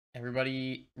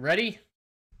Everybody ready?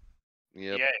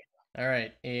 Yep. Yay. All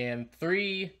right, and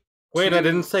 3. Wait, 2... I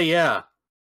didn't say yeah.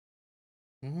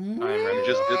 I am ready. You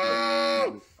just did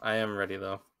that. I am ready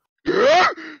though.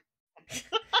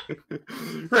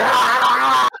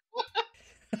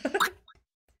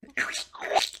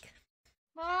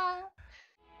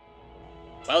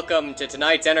 Welcome to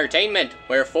tonight's entertainment,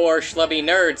 where 4 schlubby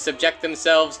nerds subject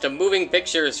themselves to moving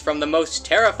pictures from the most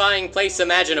terrifying place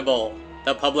imaginable,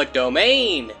 the public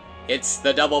domain. It's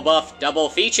the DoubleBuff double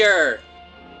feature.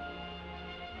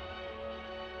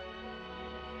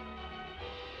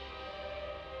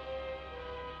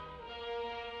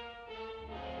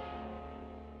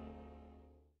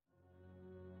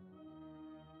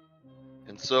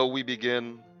 And so we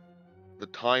begin the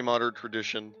time-honored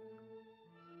tradition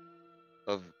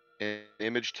of an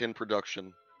Image 10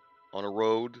 production on a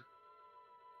road,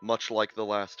 much like the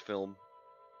last film.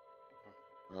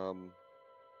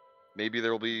 Maybe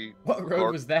there'll be What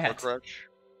road was that? crash.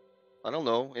 I don't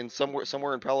know. In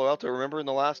somewhere in Palo Alto. Remember in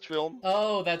the last film?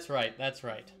 Oh, that's right. That's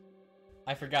right.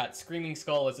 I forgot. Screaming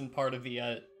Skull isn't part of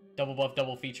the DoubleBuff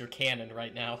double feature canon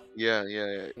right now. Yeah.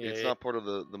 It's not part of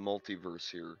the multiverse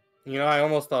here. You know, I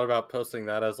almost thought about posting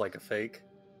that as like a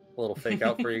little fake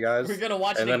out for you guys. We're gonna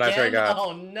watch and it then again? I forgot.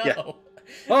 Oh no! Yeah.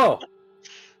 Oh!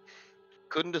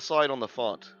 Couldn't decide on the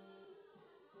font.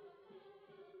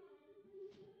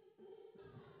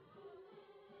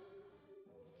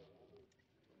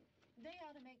 They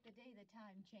ought to make the day the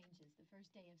time changes, the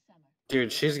first day of summer.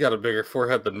 Dude, she's got a bigger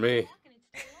forehead than me.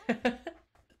 A lot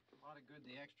of good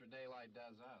the extra daylight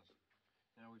does us.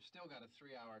 Now, we've still got a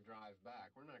 3-hour drive back.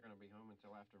 We're not going to be home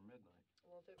until after midnight.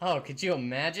 Oh, could you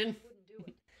imagine?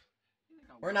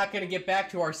 We're not gonna get back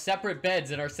to our separate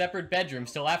beds in our separate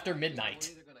bedrooms till after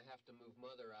midnight. We're either going to have to move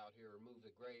Mother out here or move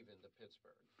the grave into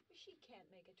Pittsburgh. She can't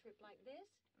make a trip like this.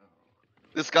 Oh.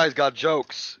 This guy's got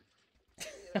jokes.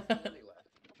 We're coming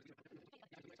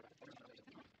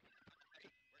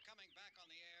back on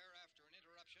the air after an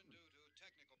interruption due to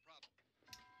technical problems.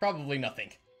 Probably nothing.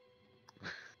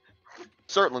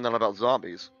 Certainly not about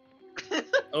zombies.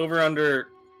 Over under,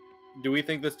 do we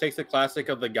think this takes a classic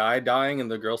of the guy dying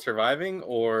and the girl surviving,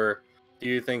 or do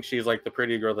you think she's like the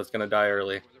pretty girl that's gonna die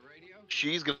early?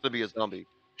 She's gonna be a zombie.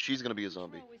 She's gonna be a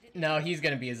zombie. No, he's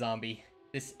gonna be a zombie.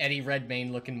 This Eddie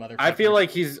Redmayne looking motherfucker. I feel like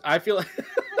he's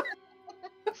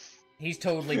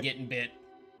totally getting bit.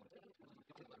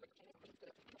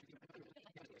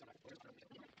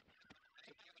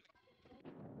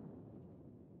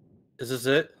 Is this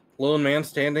it? Lone man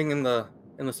standing in the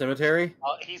cemetery?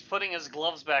 He's putting his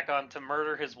gloves back on to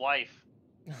murder his wife.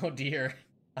 Oh dear.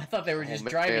 I thought they were just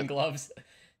man. driving gloves.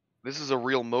 This is a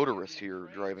real motorist here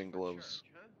driving gloves.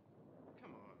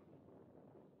 Come on.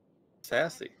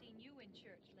 Sassy. Seen you in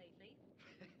church lately.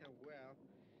 Well,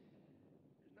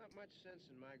 there's not much sense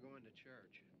in my going to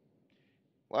church.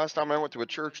 Last time I went to a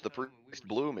church, the priest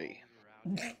blew me.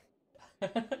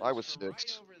 I was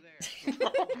 6.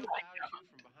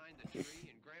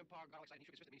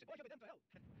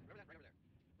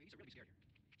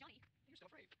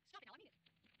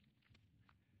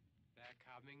 They're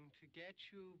coming to get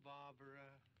you,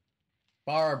 Barbara.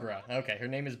 Barbara. Okay, her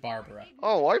name is Barbara.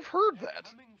 Oh, I've heard that.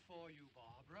 Coming for you,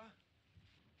 Barbara.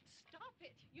 Stop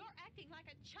it! You're acting like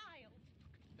a child.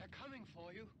 They're coming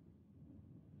for you.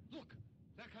 Look,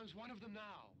 there comes one of them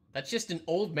now. That's just an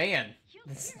old man. He'll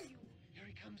hear you. Here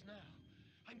he comes now.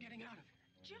 I'm getting out of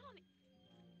here. Johnny!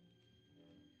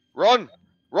 Run!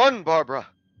 Run, Barbara!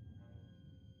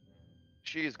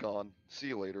 She's gone. See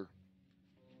you later.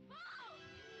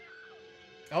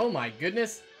 Oh my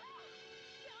goodness.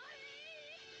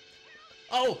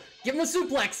 Oh, give him a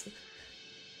suplex.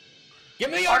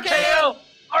 Give him the RKO.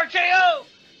 RKO!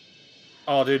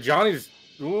 Oh, dude, Johnny's.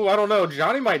 Ooh, I don't know.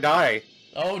 Johnny might die.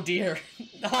 Oh dear.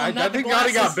 Oh, I not the think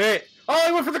Johnny got glasses. bit. Oh,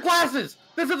 he went for the glasses.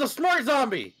 This is a smart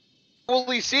zombie.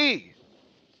 Holy see!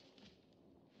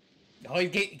 Oh,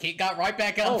 he got right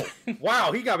back up. Oh,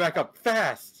 wow, he got back up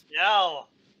fast. Yo!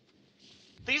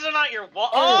 These are not your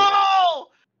Oh!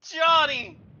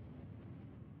 Johnny!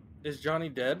 Is Johnny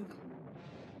dead?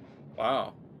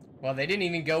 Wow. Well, they didn't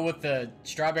even go with the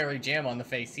strawberry jam on the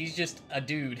face. He's just a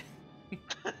dude.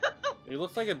 He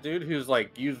looks like a dude who's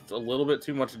like used a little bit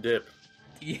too much dip.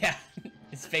 Yeah,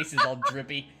 his face is all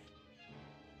drippy.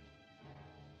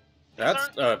 That's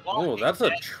aren't oh, that's a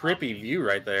dead trippy zombies. view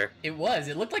right there. It was.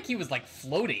 It looked like he was like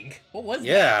floating. What was that?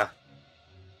 Yeah.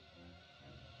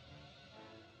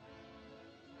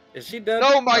 Is she dead?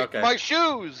 No, my Okay. my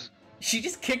shoes! She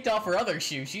just kicked off her other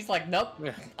shoe. She's like, nope,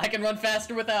 I can run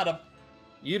faster without him.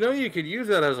 You know you could use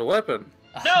that as a weapon.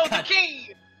 Oh, No, the God.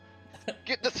 key!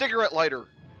 Get the cigarette lighter.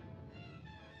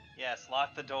 Yes,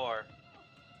 lock the door.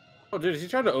 Oh, dude, is he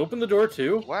trying to open the door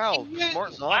too? Wow,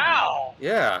 smart zombie. Wow!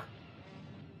 Yeah.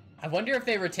 I wonder if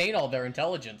they retain all their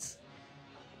intelligence.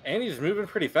 And he's moving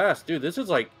pretty fast. Dude, this is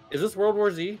like... Is this World War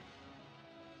Z?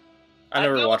 I I'd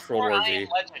never go watched for World War I Z. Am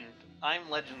Legend. I'm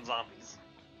Legend zombies.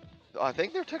 I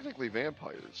think they're technically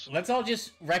vampires. Let's all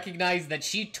just recognize that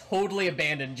she totally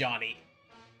abandoned Johnny.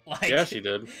 Like, Yeah, she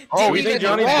did. Oh, didn't we even think look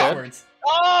Johnny's dead? backwards.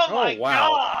 Oh Oh, my wow.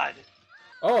 god!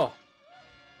 Oh,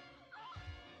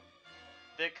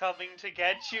 They're coming to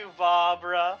get you,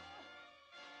 Barbara.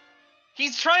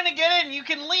 He's trying to get in. You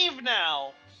can leave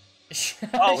now.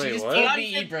 Oh, wait, she just what? told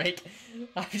me e-brake.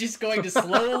 I'm just going to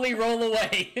slowly roll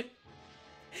away.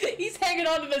 He's hanging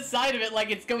onto the side of it like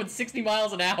it's going 60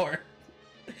 miles an hour.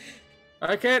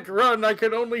 I can't run. I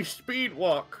can only speed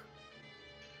walk.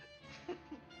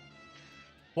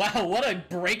 Wow, what a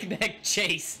breakneck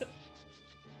chase.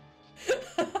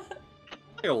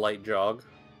 Like a light jog.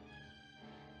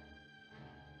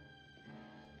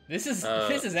 This is Uh,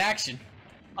 action.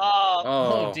 Oh,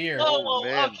 Oh dear. oh,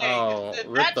 man. okay. Oh, That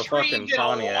rip the tree fucking did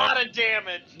Pontiac. a lot of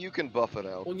damage. You can buff it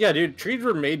out. Well, yeah, dude, trees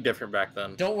were made different back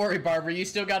then. Don't worry, Barbara. You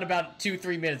still got about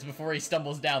 2-3 minutes before he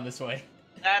stumbles down this way.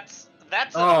 That's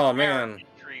Oh, an man. American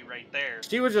tree right there.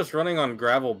 She was just running on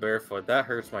gravel barefoot. That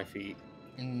hurts my feet.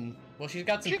 Well, she's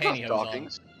got some She got pantyhose on.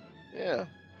 stockings. Yeah.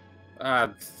 Ah,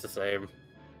 it's the same.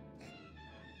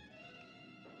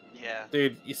 Yeah.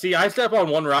 Dude, you see, I step on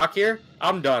one rock here,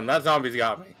 I'm done. That zombie's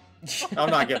got me. I'm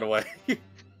not getting away.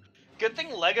 Good thing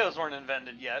Legos weren't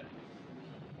invented yet.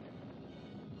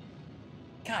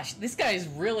 Gosh, this guy is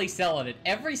really selling it.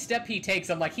 Every step he takes,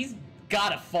 I'm like, he's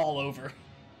gotta fall over.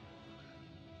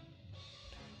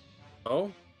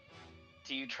 Oh?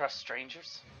 Do you trust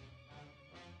strangers?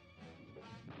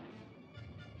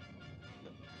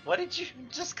 What did you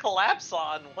just collapse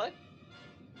on? What?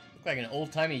 Look like an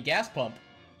old-timey gas pump.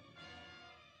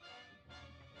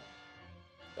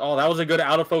 Oh, that was a good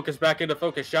out of focus, back into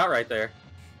focus shot right there.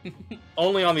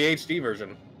 Only on the HD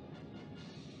version.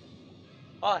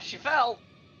 Oh, she fell.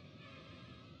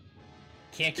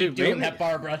 Can't keep Dude, doing maybe- that,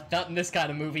 Barbara. Not in this kind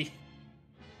of movie.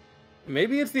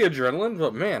 Maybe it's the adrenaline,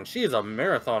 but man, she is a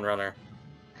marathon runner.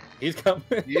 He's coming.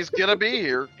 He's gonna be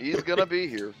here. He's gonna be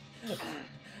here.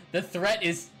 The threat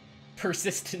is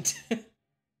persistent.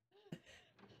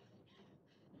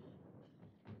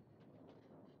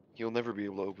 He'll never be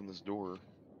able to open this door.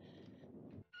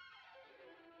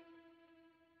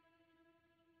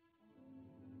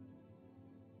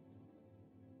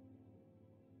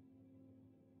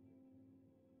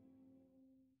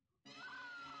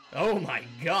 Oh my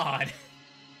god.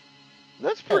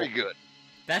 That's pretty good.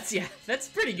 That's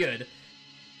pretty good.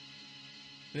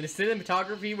 And the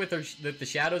cinematography with the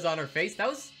shadows on her face, that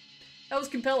was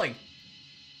compelling.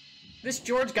 This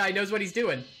George guy knows what he's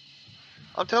doing.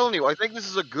 I'm telling you, I think this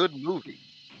is a good movie.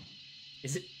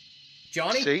 Is it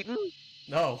Johnny? Satan?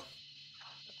 No.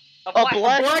 A Black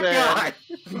Black man. guy!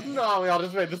 No, we all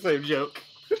just made the same joke.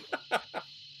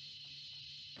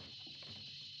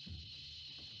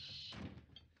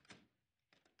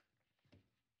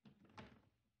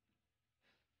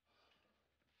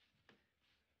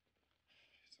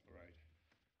 It's all right.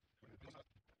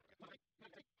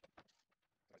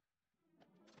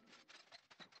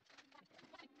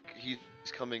 He's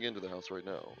coming into the house right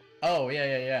now. Oh,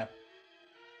 yeah.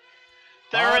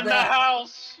 They're in the Barbara.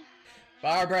 house.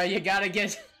 Barbara, you gotta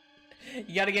get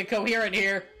coherent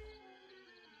here.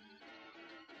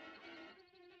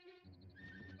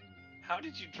 How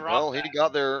did you drop Well, that? he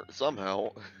got there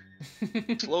somehow.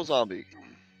 Slow zombie.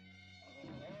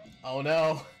 Oh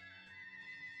no.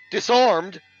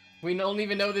 Disarmed! We don't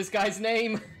even know this guy's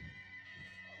name.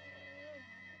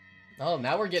 Oh,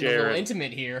 now we're getting a Jared. little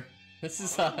intimate here. This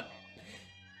is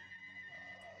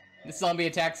this zombie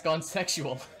attack's gone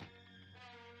sexual.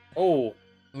 Oh,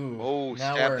 Ooh. Oh,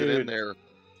 now stabbed it we're in there.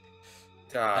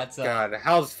 God. That's, God.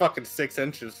 How's fucking 6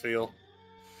 inches feel?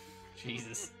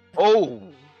 Jesus. Oh!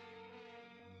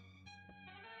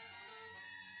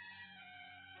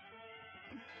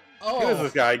 Oh. Who is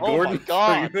this guy? Oh Gordon my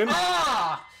God. Freeman?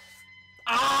 Ah!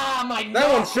 Ah, my nose!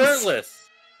 That one's shirtless.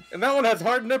 And that one has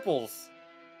hard nipples.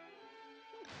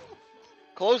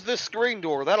 Close this screen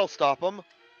door, that'll stop him.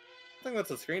 I think that's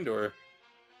a screen door.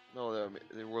 No,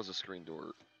 there was a screen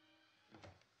door. I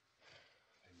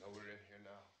know we're in here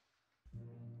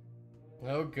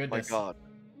now. Oh, My goodness. God.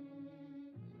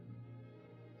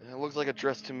 It looks like a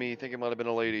dress to me. Think it might have been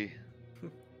a lady. I'm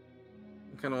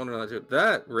kind of wondering that too.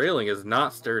 That railing is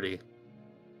not sturdy.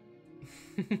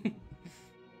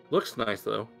 Looks nice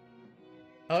though.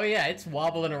 Oh, yeah, it's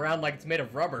wobbling around like it's made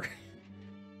of rubber.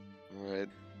 Alright.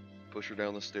 Push her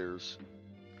down the stairs.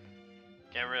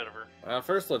 Get rid of her.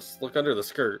 First, let's look under the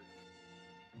skirt.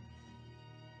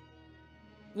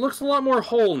 Looks a lot more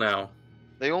whole now.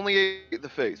 They only ate the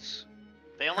face.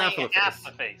 They only Half of ate the half face.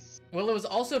 the face. Well, it was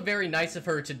also very nice of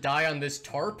her to die on this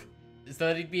tarp, so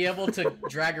that he'd be able to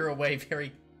drag her away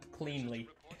very cleanly.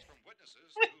 Reports from witnesses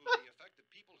to the effect that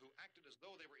people who acted as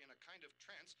though they were in a kind of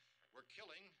trance were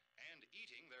killing and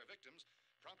eating their victims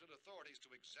prompted authorities to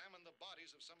examine the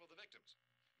bodies of some of the victims.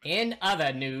 In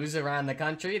other news around the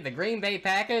country, the Green Bay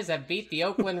Packers have beat the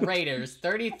Oakland Raiders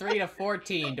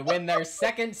 33-14 to win their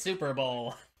second Super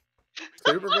Bowl.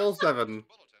 Super Bowl 7. Bulletin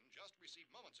just received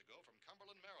moments ago from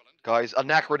Cumberland, Maryland. Guys,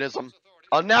 anachronism.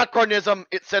 Anachronism!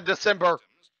 It said December.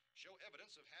 Show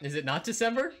evidence of Is it not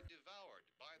December? devoured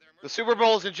by their The Super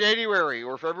Bowl is in January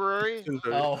or February.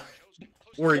 Oh,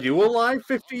 Were you alive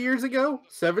 50 years ago?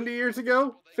 70 years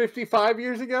ago? 55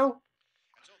 years ago?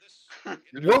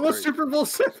 You're doing What was great. Super Bowl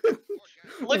 7?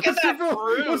 Look at that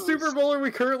What bruise. Super Bowl are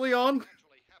we currently on?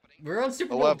 we're on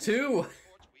Super Bowl 11. 2. reports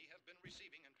we have been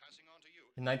receiving and passing on to you.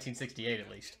 In 1968, at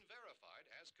least. Been verified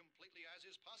as completely as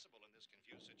is possible in this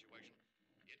confused situation.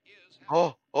 It is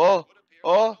Oh, happening. oh, It would appear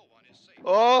oh, that no one is safe.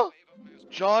 oh. Wave of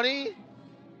mass Johnny?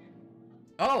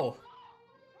 Oh.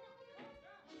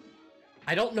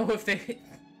 I don't know if they...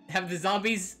 Have the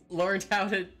zombies learned how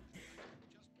to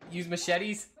use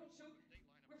machetes?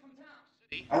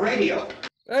 A radio.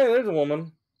 Hey, there's a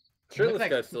woman. Sure, Look this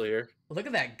like- guy's still here. Look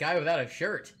at that guy without a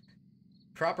shirt.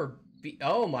 Proper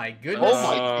oh my goodness. Oh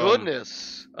my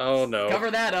goodness. Oh no.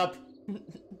 Cover that up.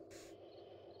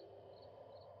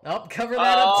 Oh, cover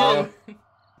that up too.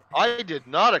 I did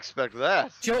not expect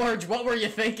that. George, what were you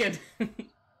thinking?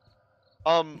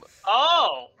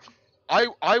 Oh!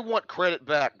 I want credit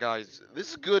back, guys. This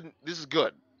is good. This is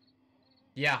good.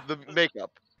 Yeah. The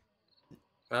makeup.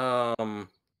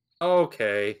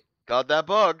 Okay. Got that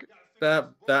bug.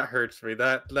 That hurts me.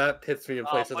 That hits me in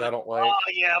places I don't like. Oh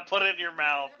yeah, put it in your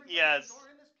mouth. Yes.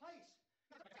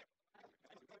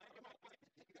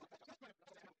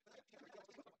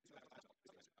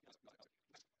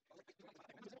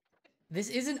 This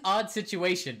is an odd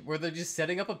situation where they're just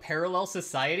setting up a parallel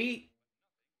society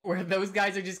where those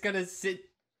guys are just gonna sit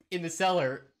in the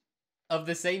cellar of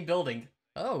the same building.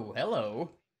 Oh,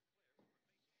 hello.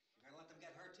 You're gonna let them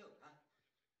get hurt too, huh?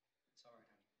 It's all right,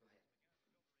 honey.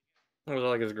 Go ahead. Was it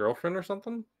like his girlfriend or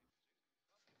something?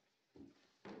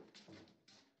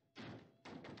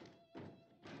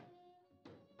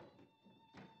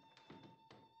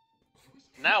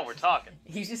 Now we're talking.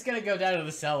 He's just gonna go down to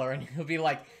the cellar and he'll be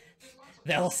like,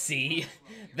 they'll see.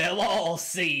 They'll all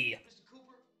see.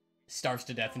 Starves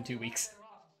to death in 2 weeks.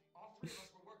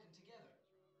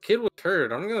 Kid was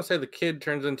hurt. I'm gonna say the kid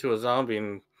turns into a zombie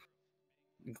and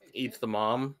eats the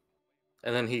mom,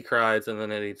 and then he cries, and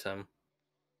then it eats him.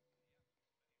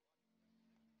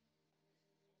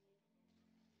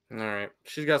 All right,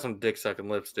 she's got some dick sucking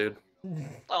lips, dude.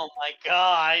 Oh my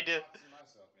god.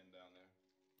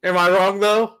 Am I wrong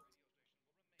though?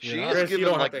 She's Yeah. Chris, you giving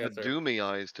don't have like to the answer. doomy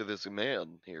eyes to this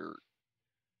man here.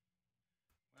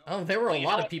 Oh, there were a Well, you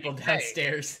lot know of what people they say.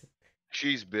 downstairs.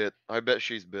 She's bit. I bet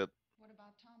she's bit. What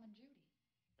about Tom and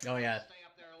Judy? Oh yeah. Stay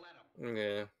up there and let 'em.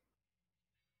 Yeah.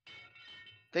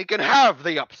 They can have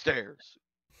the upstairs.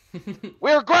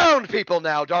 We're ground people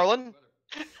now, darling.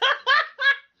 We heard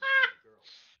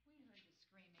you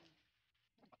screaming.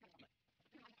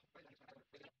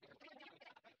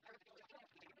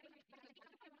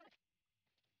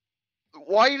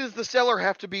 Why does the cellar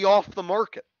have to be off the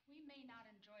market? We may not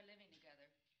enjoy living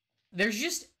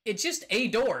together. It's just a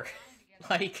door. Together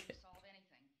Like, to solve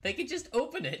anything. they could just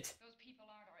open it. Those people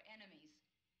aren't our enemies.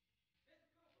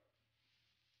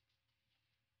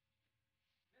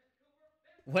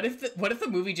 What if the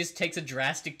movie just takes a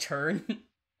drastic turn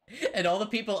and all the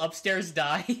people upstairs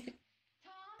die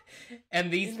Tom,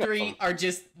 and these He's got three some- are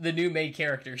just the new main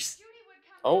characters? Judy would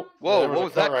come Oh, down Whoa, there what a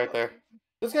was cut that? right there?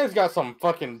 This guy's got some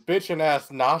fucking bitchin'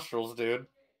 ass nostrils, dude.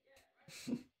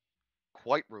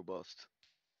 Quite robust.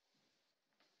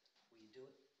 Will you do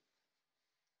it?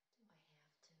 Do I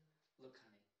have to? Look,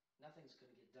 honey, nothing's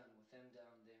gonna get done with them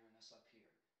down there and us up here.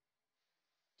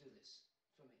 Do this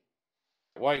for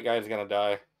me. White guy's gonna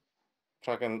die.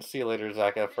 Fucking see you later,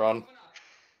 Zac Efron.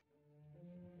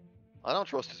 I don't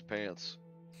trust his pants.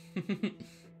 A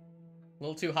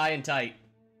little too high and tight.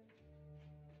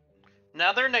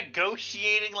 Now they're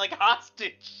negotiating like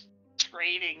hostage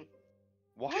trading.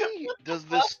 Why does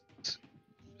this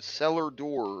cellar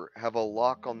door have a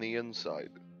lock on the inside?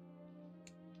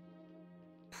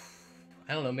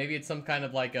 I don't know, maybe it's some kind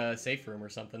of like a safe room or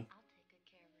something.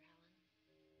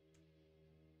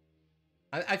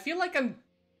 I'll take good care of her, Helen. I feel like I'm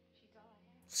She's all I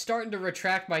have. starting to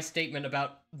retract my statement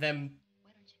about them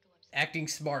acting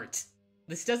smart.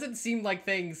 This doesn't seem like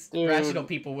things Dude. rational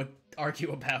people would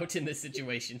argue about in this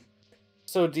situation.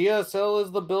 So DSL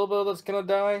is the Bilbo that's gonna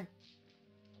die?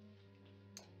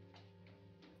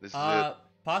 This is it.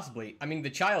 Possibly. I mean, the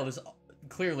child is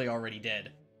clearly already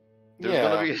dead. There's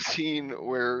gonna be a scene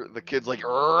where the kid's like,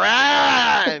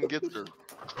 "Rah!" and gets her.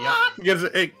 Yep.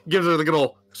 It gives her the good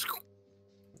old...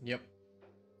 Yep.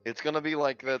 It's gonna be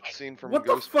like that scene from What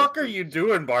the fuck are you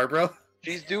doing, Barbara?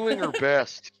 She's doing her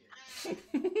best.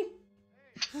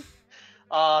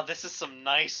 This is some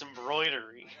nice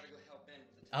embroidery.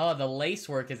 Oh, the lace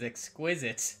work is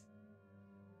exquisite.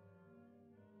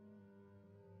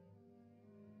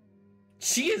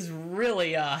 She is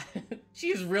really, she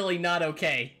is really not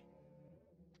okay.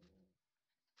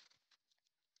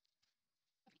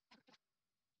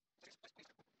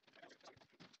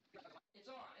 It's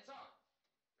on. It's on.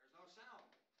 There's no sound.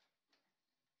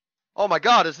 Oh my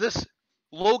God, is this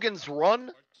Logan's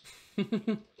Run?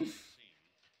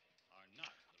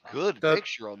 Good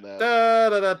picture on that.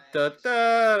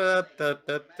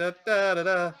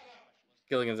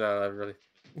 Gilligan's out, everybody.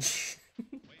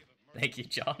 Thank you,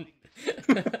 John.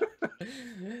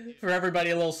 For everybody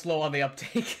a little slow on the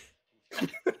uptake.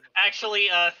 Actually,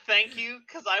 thank you,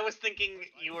 because I was thinking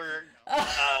you were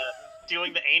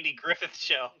doing the Andy Griffith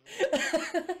show.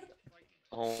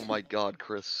 Oh my God,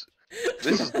 Chris.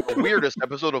 This is the weirdest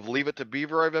episode of Leave It to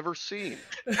Beaver I've ever seen.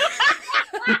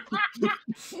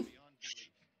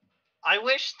 I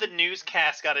wish the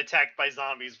newscast got attacked by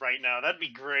zombies right now. That'd be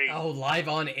great. Oh, live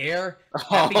on air?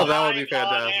 Oh, that would be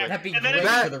fantastic. That'd be And then great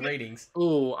it's- for the ratings.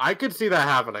 Ooh, I could see that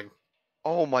happening.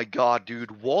 Oh my God,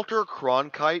 dude. Walter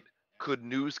Cronkite could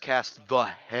newscast the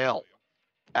hell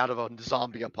out of a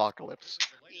zombie apocalypse.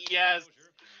 Yes.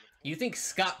 You think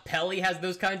Scott Pelley has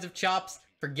those kinds of chops?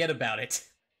 Forget about it.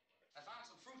 I found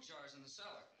some fruit jars in the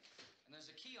cellar. And there's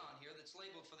a key on here that's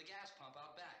labeled for the gas pump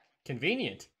out back.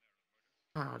 Convenient.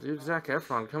 Oh, dude, Zac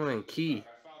Efron coming in key.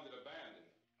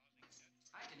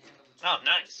 I can handle the Oh, truck.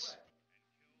 nice.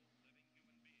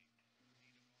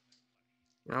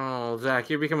 Oh, Zach,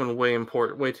 you're becoming way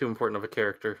too important of a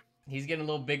character. He's getting a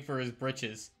little big for his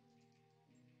britches.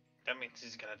 That means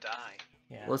he's gonna die.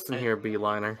 Yeah. Listen here,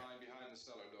 B-liner.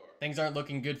 Things aren't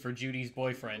looking good for Judy's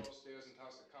boyfriend.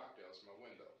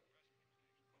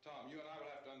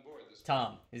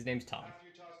 Tom. His name's Tom.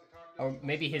 Or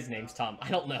maybe his name's Tom. I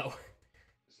don't know.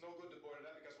 It's no good to board it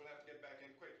up because we'll have to get back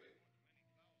in quickly.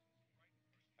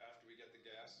 After we get the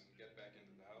gas and get back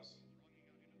into the house,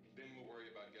 then we'll worry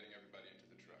about getting everybody into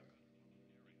the truck.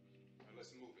 Now let's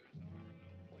move it.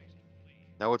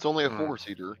 Now it's only a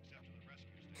 4-seater.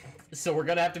 So we're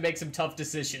gonna have to make some tough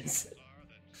decisions.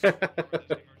 It'll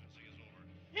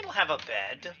have a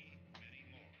bed.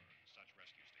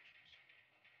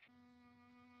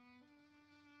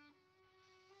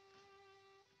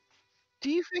 Do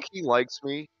you think he likes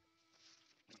me?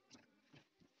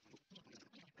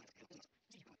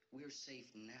 We're safe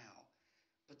now.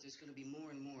 But there's going to be more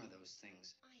and more of those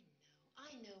things.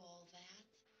 I know all that.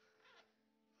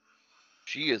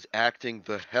 She is acting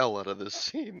the hell out of this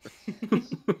scene. Remember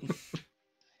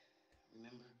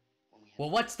when we had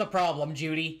Well, what's the problem,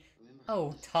 Judy? Remember Oh,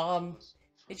 how this Tom. was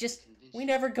It trying to just, convince we you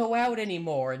never go out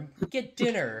anymore and get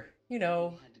dinner. You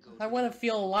know, we had to go I through want to the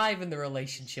feel alive in the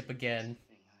relationship thing, again. honey.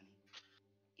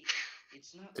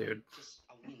 It's not Dude. just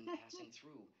a wind passing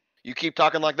through. You keep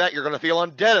talking like that, you're gonna feel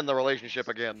undead in the relationship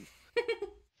again.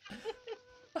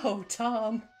 Oh,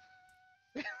 Tom.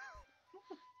 I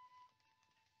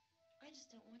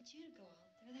just don't want you to go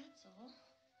out there, that's all.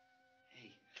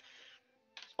 Hey,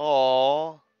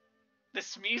 Aww.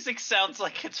 This music sounds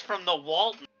like it's from the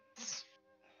Waltons.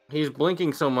 He's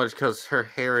blinking so much because her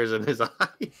hair is in his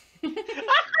eye.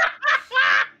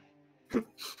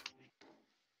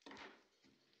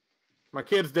 My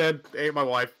kid's dead. Ate my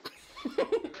wife.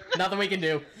 Nothing we can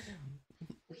do.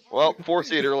 Well,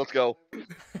 4-seater, let's go.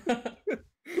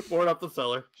 Board up the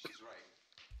cellar. She's right.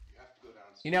 You have to go down.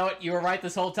 You know what? You were right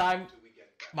this whole time. Until we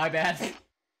get back. My bad. Then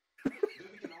we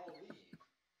can all leave.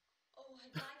 Oh,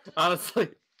 I'd like to. Honestly,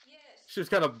 Yes. she was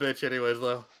kind of a bitch anyways,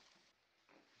 though.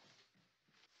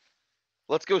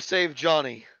 Let's go save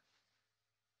Johnny.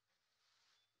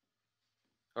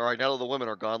 Alright, now that the women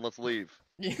are gone, let's leave.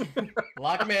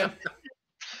 Lock him in.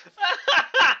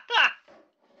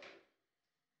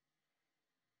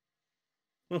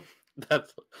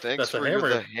 That's Thanks That's a for hammer.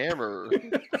 the hammer.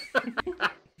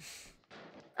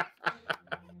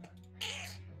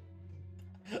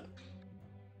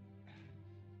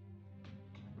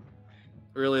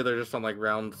 really, they're just on like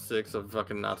round 6 of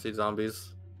fucking Nazi zombies.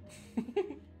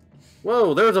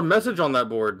 Whoa, there was a message on that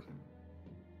board.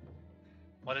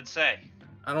 What'd it say?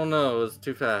 I don't know. It was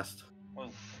too fast.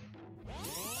 Oof.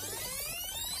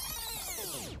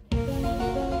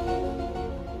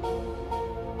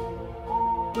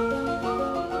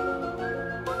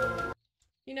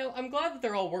 You know, I'm glad that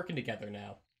they're all working together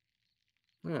now.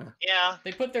 Yeah. Yeah.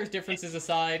 They put their differences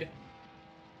aside.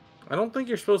 I don't think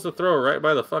you're supposed to throw it right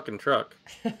by the fucking truck.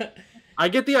 I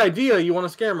get the idea you want to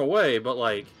scare him away, but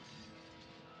like...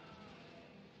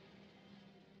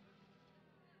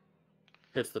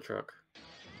 Hits the truck.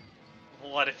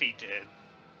 What if he did?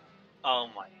 Oh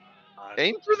my god.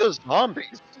 Aim for the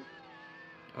zombies.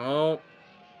 Oh.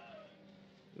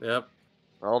 Yep.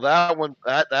 Oh, that one,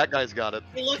 that guy's got it.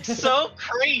 He looks so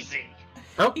crazy.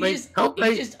 Help me! Help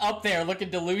me! He's just up there looking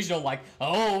delusional like,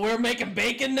 oh, we're making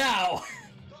bacon now!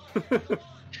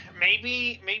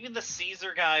 Maybe the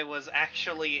Caesar guy was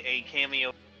actually a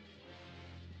cameo.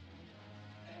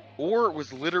 Or it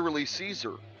was literally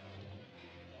Caesar.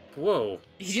 Whoa.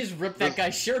 He just ripped that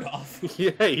guy's shirt off.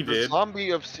 Yeah, he The did. zombie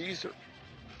of Caesar.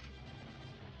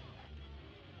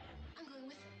 I'm going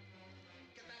with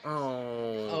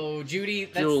Oh. Oh, Judy,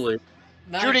 that's Julie.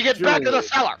 not... Judy, get back to the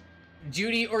cellar!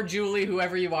 Judy or Julie,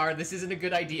 whoever you are, this isn't a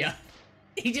good idea.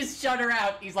 He just shut her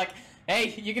out. He's like,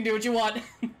 hey, you can do what you want. Well,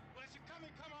 as you're coming,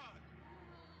 come on.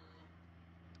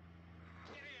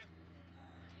 Get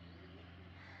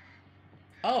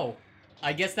in. Oh,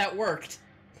 I guess that worked.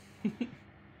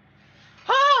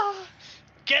 Ah!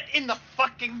 Get in the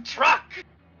fucking truck!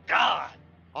 God!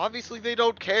 Obviously, they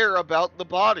don't care about the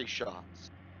body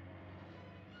shots.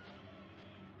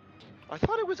 I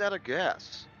thought it was out of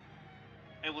gas.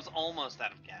 It was almost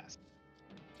out of gas.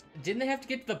 Didn't they have to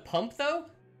get to the pump, though?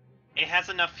 It has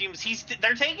enough fumes.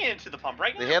 They're taking it to the pump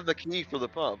right now. They have the key for the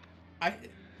pump.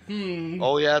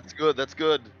 Oh, yeah, that's good. That's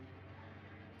good.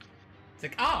 it's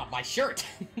like, ah, my shirt.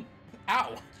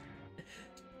 Ow.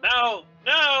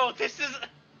 No, this is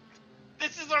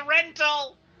a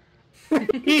rental.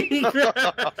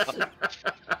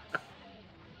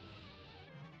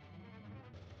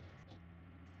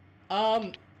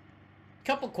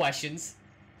 Couple questions.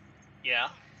 Yeah.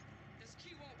 This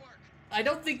key won't work. I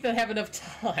don't think they have enough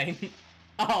time.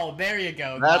 Oh, there you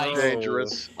go. That's Nice.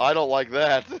 dangerous. I don't like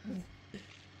that.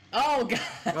 Oh, God.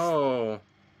 Oh.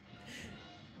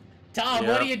 Tom,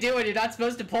 Yeah. what are you doing? You're not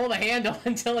supposed to pull the handle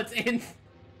until it's in.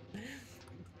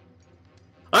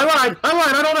 I lied!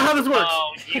 I don't know how this works!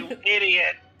 Oh, you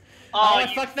idiot! Oh, I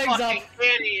you fucked things fucking up.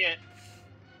 idiot!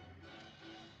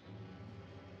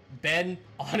 Ben,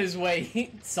 on his way,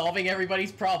 solving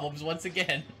everybody's problems once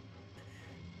again.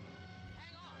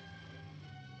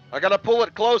 I gotta pull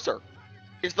it closer.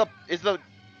 Is the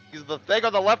thing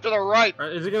on the left or the right?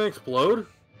 Is it gonna explode?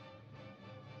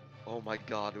 Oh my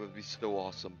god, it would be so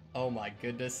awesome. Oh my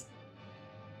goodness.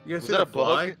 You guys Was see that a the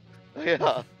fly? bug?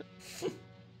 Yeah.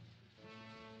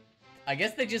 I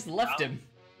guess they just left him.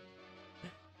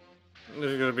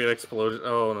 There's gonna be an explosion.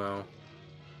 Oh no.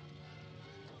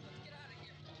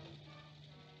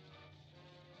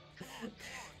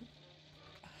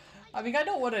 I mean, I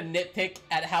don't want to nitpick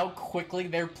at how quickly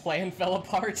their plan fell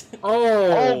apart.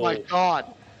 Oh! Oh my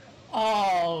god.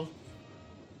 Oh,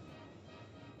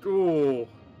 Ooh.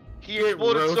 He Get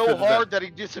exploded so roasted hard that he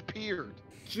disappeared.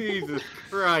 Jesus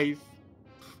Christ.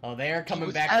 oh, they are He coming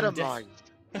was back from atomized.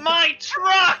 My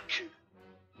truck!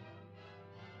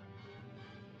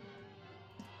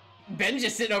 Ben's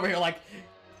just sitting over here like,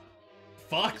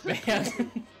 fuck,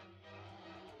 man.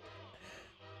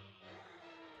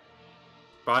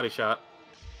 Body shot.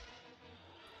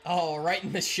 Oh, right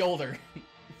in the shoulder.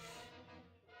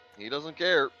 He doesn't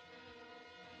care.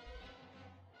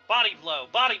 Body blow,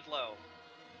 body blow.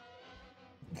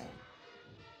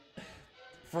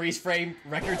 Freeze frame,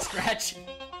 record scratch.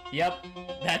 Yep,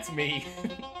 that's me.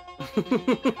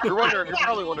 You're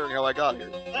probably wondering how I got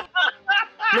here.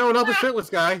 No, not the shirtless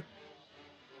guy.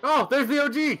 Oh, there's the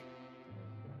OG.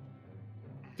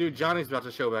 Dude, Johnny's about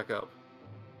to show back up.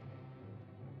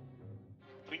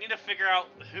 We need to figure out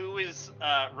who is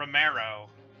Romero,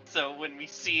 so when we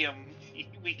see him,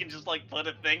 we can just like put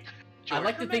a thing. I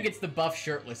like to George think it's the buff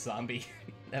shirtless zombie.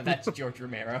 And that's George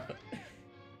Romero.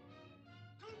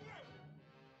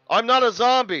 I'm not a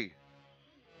zombie.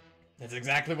 That's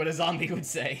exactly what a zombie would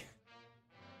say.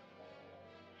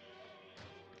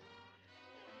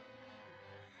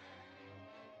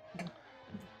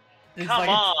 It's Come like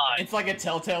on! It's like a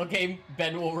Telltale game.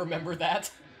 Ben will remember that.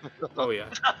 Oh yeah.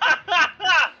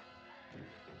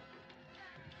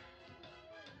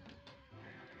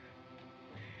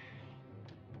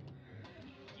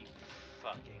 You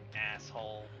fucking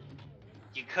asshole.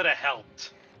 You could have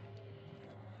helped.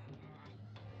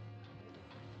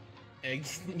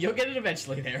 You'll get it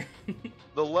eventually there.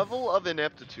 The level of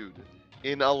ineptitude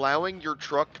in allowing your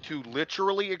truck to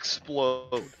literally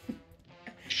explode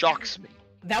shocks me.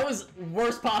 That was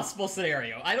worst possible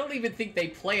scenario. I don't even think they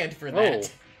planned for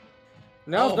that.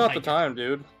 Now's Oh not my the God. time,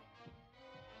 dude.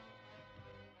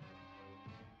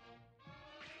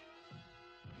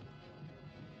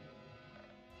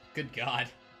 Good God.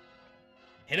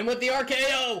 Hit him with the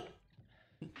RKO!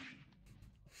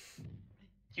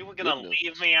 You were gonna Goodness.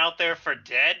 leave me out there for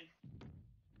dead?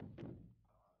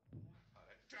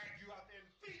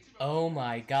 Oh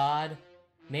my God.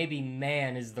 Maybe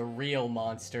man is the real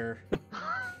monster.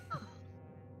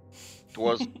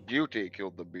 'Twas beauty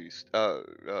killed the beast.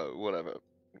 Whatever.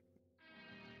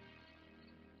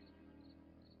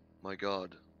 My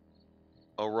God.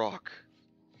 A rock.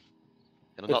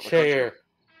 And The not chair.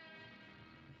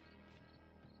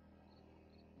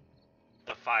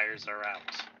 The fires are out.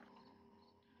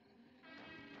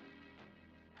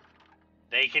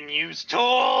 They can use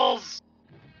tools!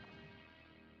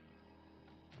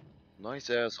 Nice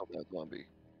ass on that zombie.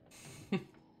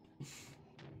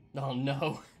 Oh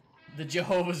no. The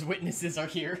Jehovah's Witnesses are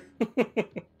here.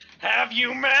 Have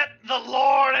you met the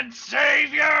Lord and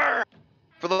Savior?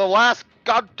 For the last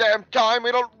goddamn time,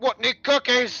 we don't want any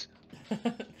cookies!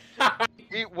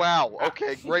 Wow,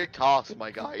 okay, great toss,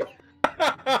 my guy.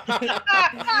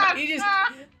 He just...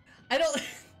 I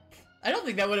don't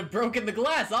think that would have broken the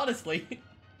glass, honestly.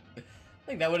 I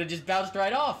think that would have just bounced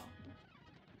right off.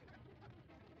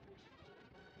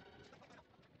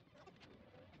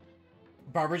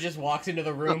 Barbara just walks into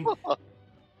the room.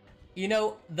 You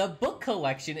know, the book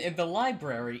collection in the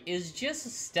library is just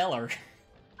stellar.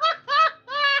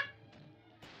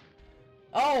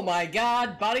 Oh my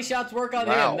God, body shots work on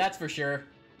Wow. him, that's for sure.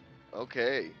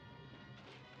 Okay.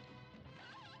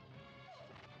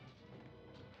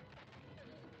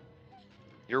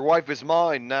 Your wife is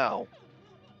mine now.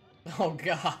 Oh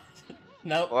God.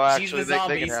 Nope, Well, she's actually, the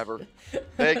zombies. they can have her.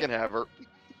 They can have her.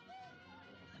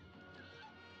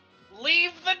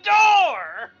 Leave the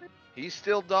door! He's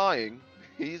still dying.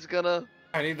 He's gonna...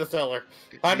 I need the cellar.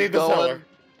 I He's need the going. cellar.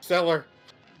 Cellar.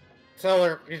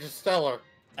 Cellar. You just cellar.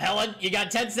 Helen, you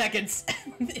got 10 seconds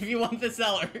if you want the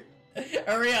cellar.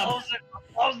 Hurry up. Close it. I'm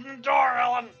closing the door,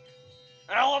 Ellen.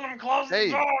 Ellen, I'm closing Hey.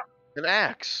 the door. An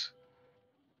axe.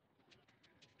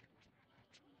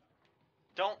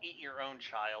 Don't eat your own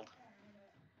child.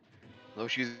 No,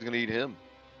 she's gonna eat him.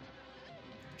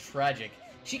 Tragic.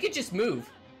 She could just move.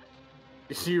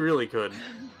 She really could.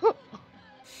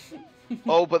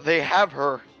 Oh, but they have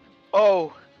her.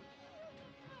 Oh.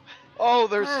 Oh,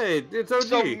 there's Hey, it's OG.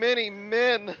 so many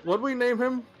men. What'd we name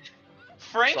him?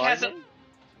 Frank Simon? hasn't.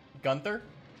 Gunther?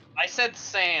 I said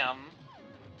Sam.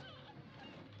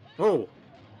 Oh.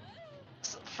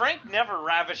 Frank never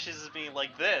ravishes me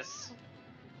like this.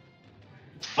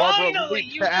 Barbara, Finally,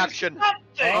 leap you to did action.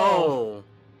 something! Oh.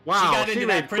 Wow, got she into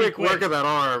made that pretty quick work quick. of that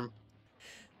arm.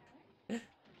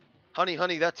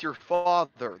 Honey, that's your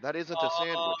father. That isn't a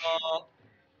sandwich.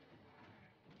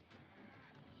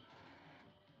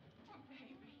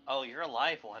 Oh, you're a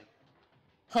live one.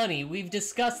 Honey, we've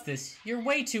discussed this. You're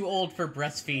way too old for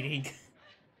breastfeeding.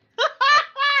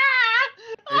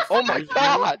 Oh my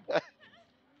God!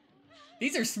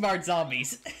 These are smart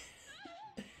zombies.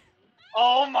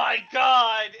 Oh my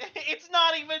God! It's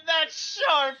not even that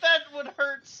sharp! That would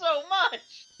hurt so much!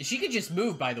 She could just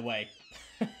move, by the way.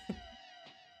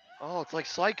 Oh, it's like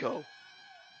Psycho.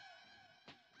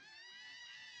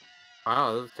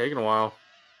 Wow, this is taking a while.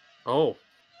 Oh.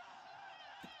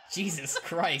 Jesus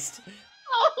Christ.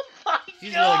 Oh my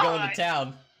She's God! really going to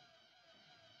town.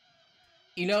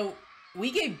 You know, we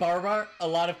gave Barbara a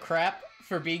lot of crap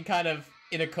for being kind of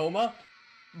in a coma,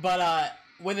 but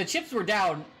when the chips were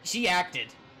down, she acted.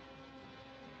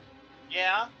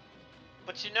 Yeah,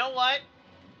 but you know what?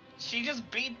 She just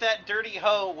beat that dirty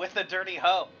hoe with a dirty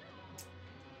hoe.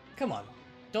 Come on,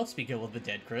 don't speak ill of the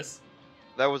dead, Chris.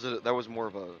 That was more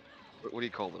of a, what do you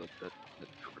call it? A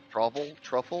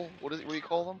truffle? What do you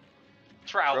call them?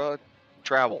 Trout.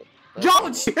 Travel.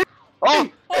 John! Oh,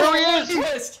 Oh, there what he a is!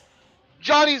 twist!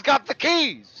 Johnny's got the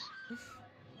keys.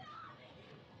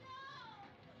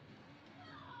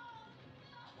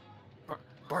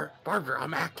 Barbara,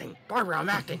 I'm acting. Barbara, I'm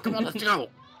acting. Come on, let's go.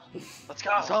 Let's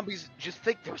go. Zombies just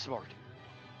think they're smart.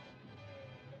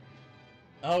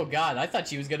 Oh God, I thought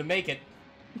she was gonna make it.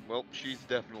 Well, she's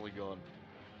definitely gone.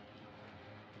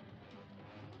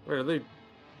 Where are they?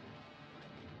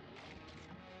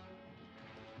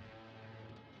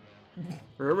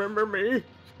 Remember me?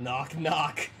 Knock,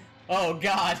 knock. Oh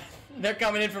God, they're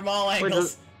coming in from all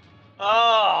angles.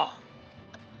 Oh.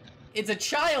 It's a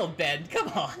child, Ben. Come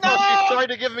on. No, she's trying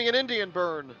to give me an Indian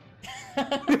burn.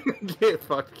 Get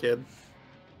fucked, kid.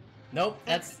 Nope,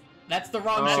 that's the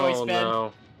wrong choice, Ben.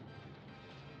 No.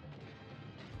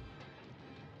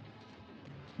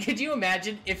 Could you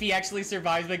imagine if he actually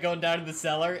survives by going down to the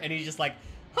cellar and he's just like,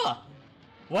 huh,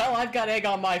 well, I've got egg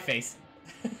on my face.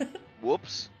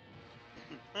 Whoops.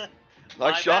 My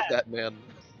I shot bad. that man.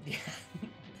 Yeah.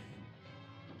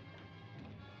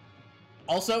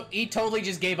 Also, he totally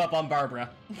just gave up on Barbara.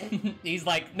 He's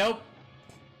like, nope,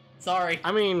 sorry.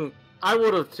 I mean, I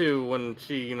would have too when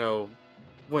she, you know,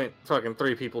 went fucking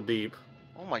 3 people deep.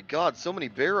 Oh my god, so many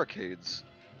barricades.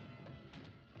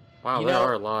 Wow, You there know-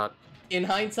 are a lot. In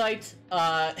hindsight,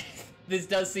 this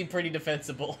does seem pretty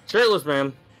defensible. Shirtless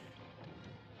man.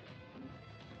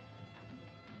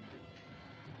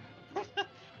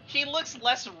 He looks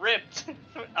less ripped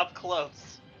up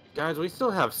close. Guys, we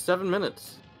still have 7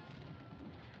 minutes.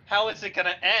 How is it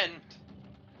gonna end?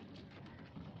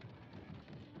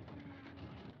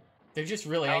 They're just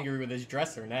really How- angry with his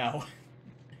dresser now.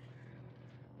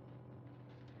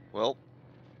 Well,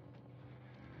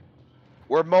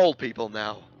 we're mole people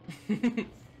now.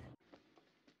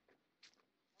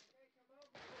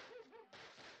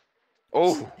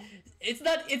 Oh,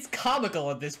 It's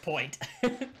comical at this point.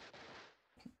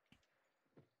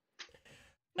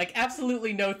 Like,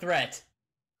 absolutely no threat.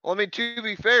 well, I mean, to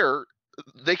be fair,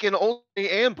 they can only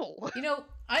amble. You know,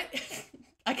 I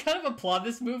kind of applaud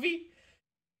this movie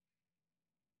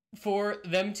for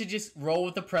them to just roll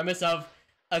with the premise of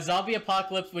a zombie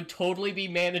apocalypse would totally be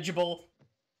manageable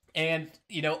and,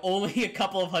 you know, only a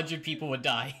couple of hundred people would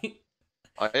die.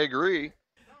 I agree.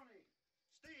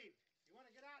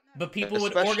 But people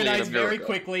would Especially in organize very America.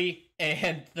 quickly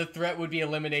and the threat would be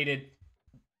eliminated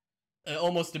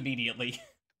almost immediately.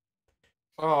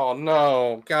 Oh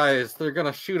no, guys, they're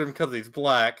gonna shoot him because he's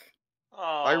black.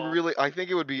 Oh. I think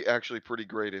it would be actually pretty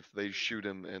great if they shoot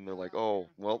him and they're like, oh,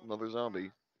 well, another zombie.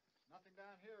 Nothing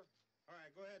down here? All right,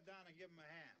 go ahead down and give him a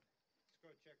hand. Let's go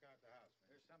check out the house.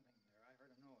 There's something in there. I heard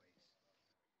a noise.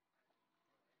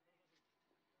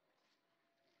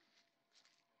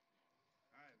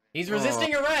 All right, then. He's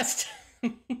resisting arrest!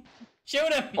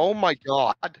 Shoot him! Oh my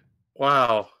god.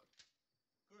 Wow.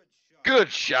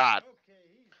 Good shot. Okay,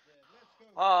 he's dead. Let's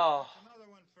go. Oh. Another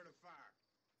one for the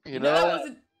fire. You No,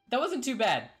 know, that wasn't too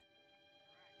bad.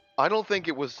 I don't think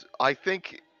it was. I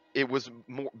think it was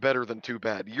better than too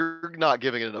bad. You're not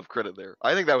giving it enough credit there.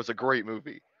 I think that was a great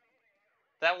movie.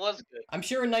 That was good. I'm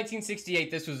sure in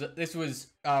 1968 this was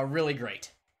really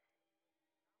great.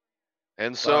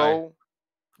 And so,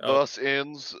 Oh. thus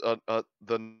ends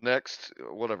the next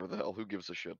whatever the hell. Who gives a shit?